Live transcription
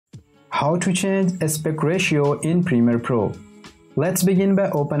How to change aspect ratio in Premiere Pro. Let's begin by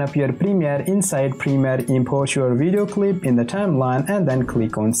open up your Premiere. Inside Premiere, import your video clip in the timeline and then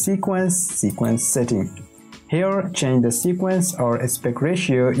click on sequence setting. Here, change the sequence or aspect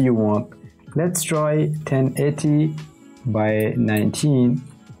ratio you want. Let's try 1080 by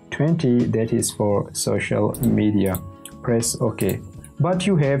 1920, that is for social media. Press OK. But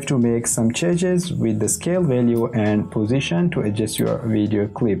you have to make some changes with the scale value and position to adjust your video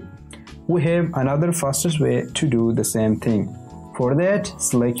clip. We have another fastest way to do the same thing. For that,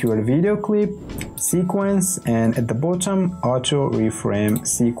 select your video clip, sequence, and at the bottom, auto reframe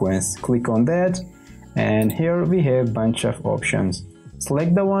sequence. Click on that, and here we have bunch of options.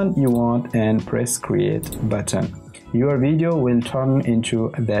 Select the one you want and press create button. Your video will turn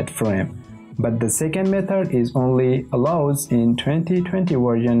into that frame. But the second method is only allows in 2020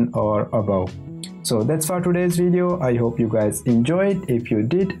 version or above. So that's for today's video. I hope you guys enjoyed. If you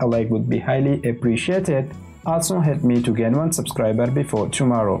did, a like would be highly appreciated. Also help me to gain 1 subscriber before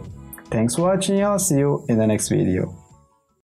tomorrow. Thanks for watching. I'll see you in the next video.